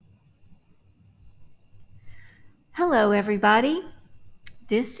Hello, everybody.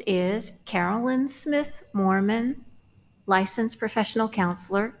 This is Carolyn Smith Mormon, licensed professional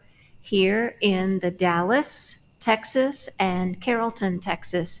counselor here in the Dallas, Texas, and Carrollton,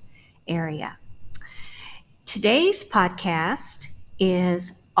 Texas area. Today's podcast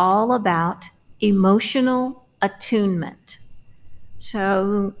is all about emotional attunement.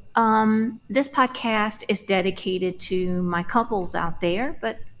 So, this podcast is dedicated to my couples out there,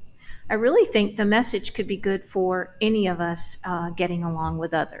 but I really think the message could be good for any of us getting along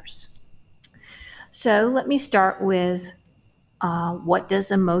with others. So let me start with what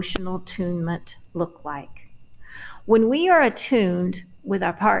does emotional attunement look like? When we are attuned with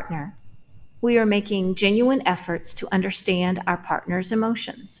our partner, we are making genuine efforts to understand our partner's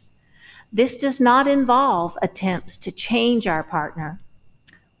emotions. This does not involve attempts to change our partner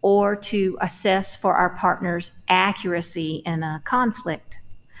or to assess for our partner's accuracy in a conflict.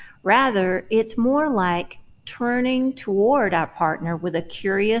 Rather, it's more like turning toward our partner with a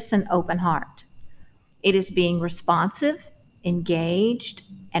curious and open heart. It is being responsive, engaged,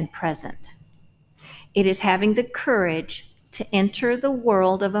 and present. It is having the courage to enter the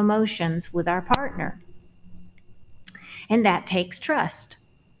world of emotions with our partner. And that takes trust.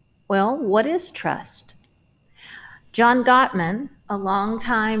 Well, what is trust? John Gottman, a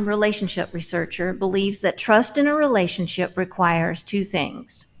longtime relationship researcher, believes that trust in a relationship requires two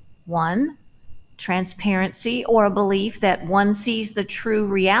things. One, transparency or a belief that one sees the true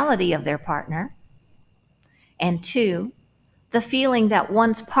reality of their partner. And two, the feeling that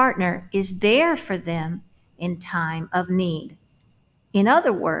one's partner is there for them in time of need. In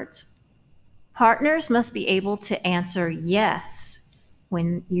other words, partners must be able to answer yes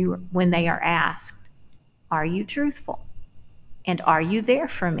when they are asked, "Are you truthful? And are you there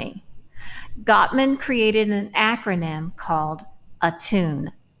for me?" Gottman created an acronym called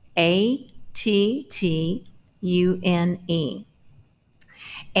ATTUNE, ATTUNE.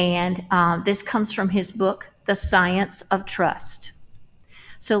 And this comes from his book, The Science of Trust.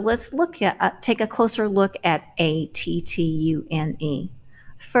 So let's take a closer look at ATTUNE.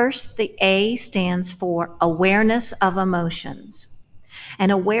 First, the A stands for awareness of emotions.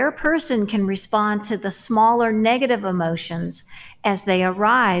 An aware person can respond to the smaller negative emotions as they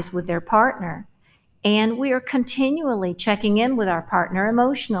arise with their partner. And we are continually checking in with our partner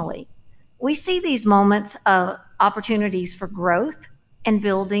emotionally. We see these moments of opportunities for growth and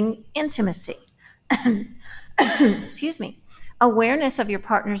building intimacy. Excuse me. Awareness of your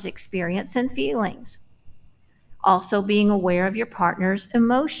partner's experience and feelings. Also being aware of your partner's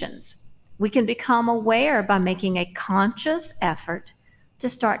emotions. We can become aware by making a conscious effort to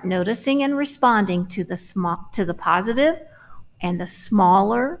start noticing and responding to the positive and the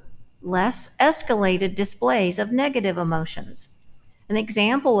smaller, less escalated displays of negative emotions. An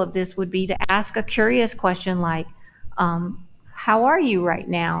example of this would be to ask a curious question like, how are you right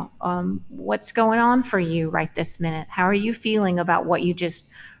now? What's going on for you right this minute? How are you feeling about what you just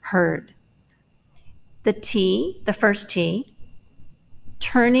heard? The first T,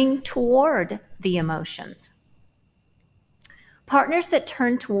 turning toward the emotions. Partners that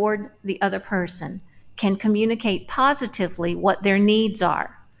turn toward the other person can communicate positively what their needs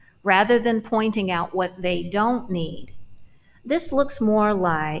are, rather than pointing out what they don't need. This looks more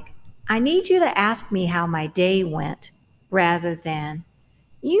like, "I need you to ask me how my day went," rather than,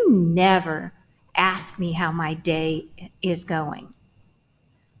 "You never ask me how my day is going."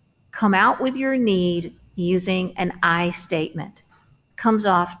 Come out with your need using an I statement. Comes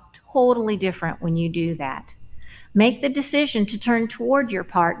off totally different when you do that. Make the decision to turn toward your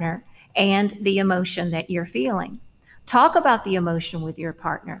partner and the emotion that you're feeling. Talk about the emotion with your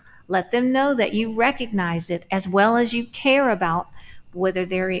partner. Let them know that you recognize it as well as you care about whether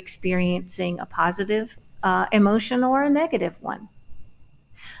they're experiencing a positive emotion or a negative one.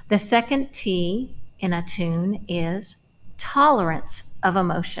 The second T in ATTUNE is tolerance of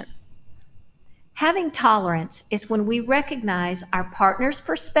emotion. Having tolerance is when we recognize our partner's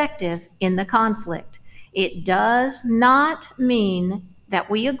perspective in the conflict. It does not mean that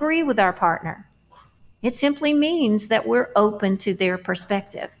we agree with our partner. It simply means that we're open to their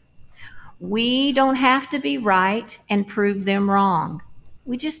perspective. We don't have to be right and prove them wrong.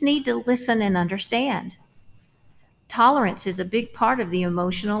 We just need to listen and understand. Tolerance is a big part of the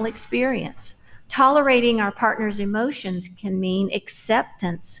emotional experience. Tolerating our partner's emotions can mean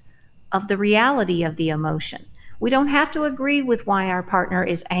acceptance of the reality of the emotion. We don't have to agree with why our partner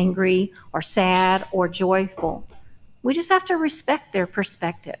is angry or sad or joyful. We just have to respect their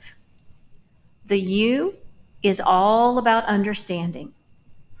perspective. The U is all about understanding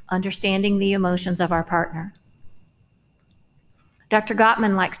the emotions of our partner. Dr.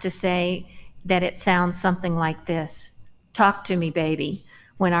 Gottman likes to say, that it sounds something like this. Talk to me, baby.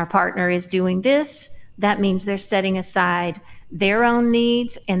 When our partner is doing this, that means they're setting aside their own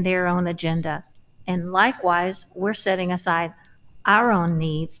needs and their own agenda. And likewise, we're setting aside our own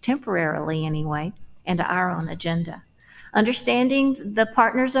needs, temporarily anyway, and our own agenda. Understanding the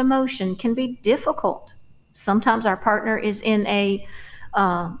partner's emotion can be difficult. Sometimes our partner is in a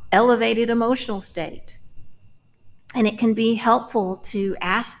elevated emotional state, and it can be helpful to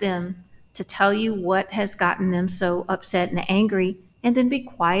ask them to tell you what has gotten them so upset and angry, and then be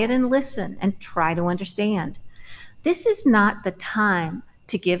quiet and listen and try to understand. This is not the time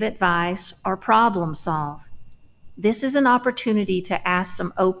to give advice or problem solve. This is an opportunity to ask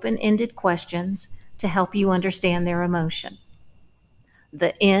some open-ended questions to help you understand their emotion.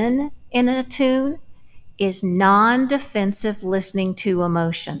 The N in attune is non-defensive listening to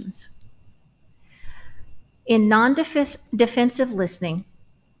emotions. In non-defensive listening,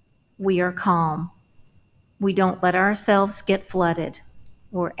 we are calm. We don't let ourselves get flooded.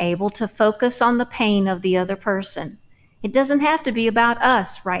 We're able to focus on the pain of the other person. It doesn't have to be about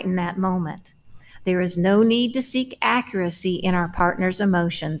us right in that moment. There is no need to seek accuracy in our partner's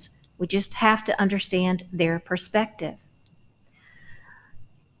emotions. We just have to understand their perspective.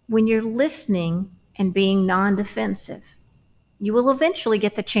 When you're listening and being non-defensive, you will eventually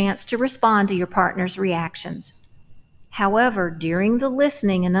get the chance to respond to your partner's reactions. However, during the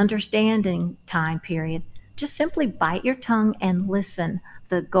listening and understanding time period, just simply bite your tongue and listen.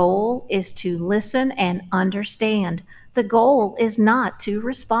 The goal is to listen and understand. The goal is not to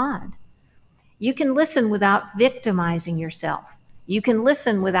respond. You can listen without victimizing yourself. You can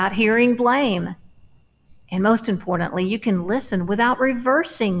listen without hearing blame. And most importantly, you can listen without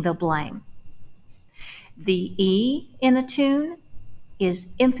reversing the blame. The E in attune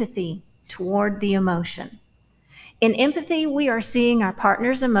is empathy toward the emotion. In empathy, we are seeing our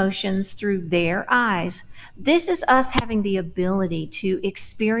partner's emotions through their eyes. This is us having the ability to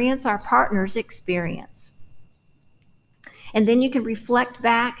experience our partner's experience. And then you can reflect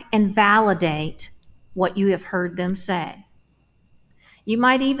back and validate what you have heard them say. You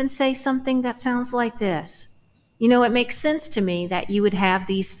might even say something that sounds like this. You know, it makes sense to me that you would have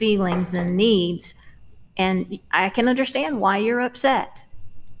these feelings and needs, and I can understand why you're upset.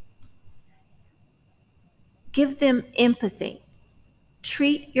 Give them empathy.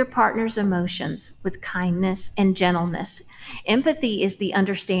 Treat your partner's emotions with kindness and gentleness. Empathy is the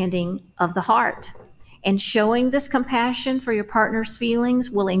understanding of the heart. And showing this compassion for your partner's feelings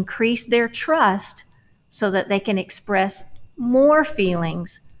will increase their trust so that they can express more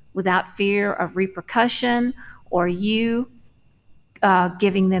feelings without fear of repercussion or you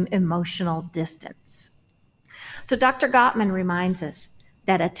giving them emotional distance. So Dr. Gottman reminds us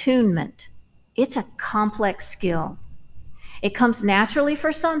that attunement, it's a complex skill. It comes naturally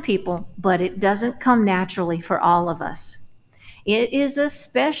for some people, but it doesn't come naturally for all of us. It is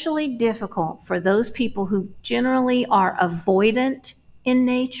especially difficult for those people who generally are avoidant in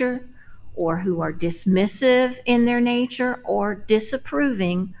nature, or who are dismissive in their nature, or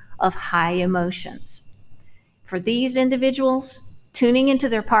disapproving of high emotions. For these individuals, tuning into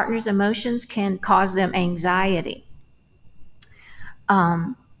their partner's emotions can cause them anxiety.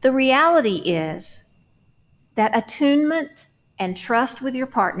 The reality is that attunement and trust with your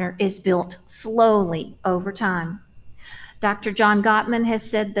partner is built slowly over time. Dr. John Gottman has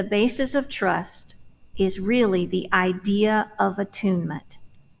said the basis of trust is really the idea of attunement.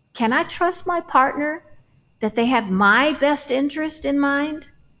 Can I trust my partner that they have my best interest in mind?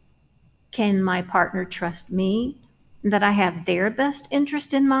 Can my partner trust me that I have their best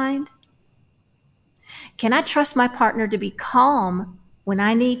interest in mind? Can I trust my partner to be calm when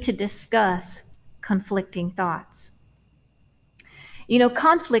I need to discuss conflicting thoughts? You know,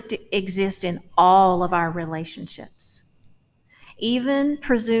 conflict exists in all of our relationships. Even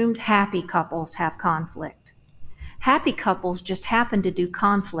presumed happy couples have conflict. Happy couples just happen to do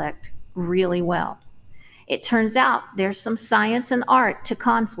conflict really well. It turns out there's some science and art to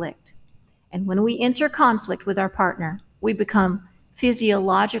conflict. And when we enter conflict with our partner, we become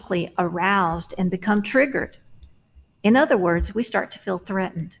physiologically aroused and become triggered. In other words, we start to feel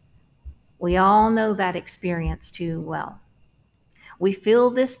threatened. We all know that experience too well. We feel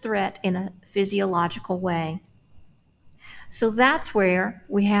this threat in a physiological way. So that's where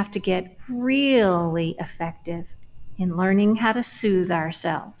we have to get really effective in learning how to soothe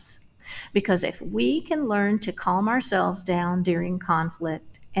ourselves. Because if we can learn to calm ourselves down during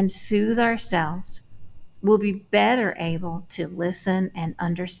conflict and soothe ourselves, we'll be better able to listen and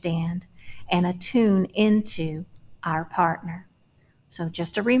understand and attune into our partner. So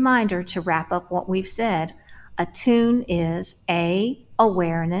just a reminder to wrap up what we've said. Attune is A,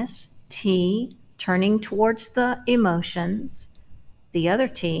 awareness, T, turning towards the emotions. The other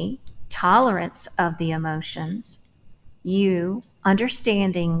T, tolerance of the emotions. U,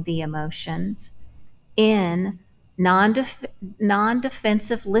 understanding the emotions. N,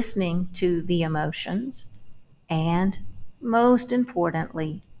 non-defensive listening to the emotions. And most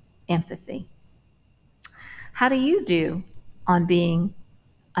importantly, empathy. How do you do on being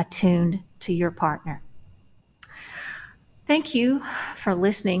attuned to your partner? Thank you for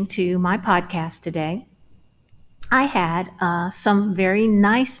listening to my podcast today. I had some very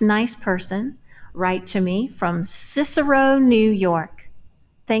nice person write to me from Cicero, New York.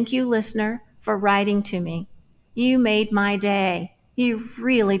 Thank you, listener, for writing to me. You made my day. You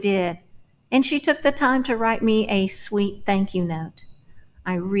really did. And she took the time to write me a sweet thank you note.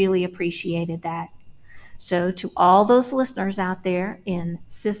 I really appreciated that. So, to all those listeners out there in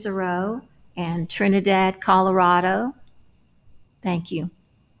Cicero and Trinidad, Colorado, thank you.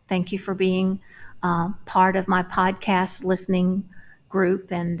 Thank you for being part of my podcast listening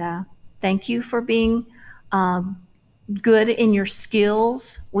group. And thank you for being uh, good in your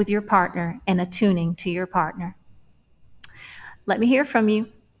skills with your partner and attuning to your partner. Let me hear from you.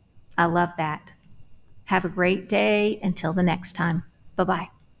 I love that. Have a great day. Until the next time. Bye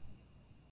bye.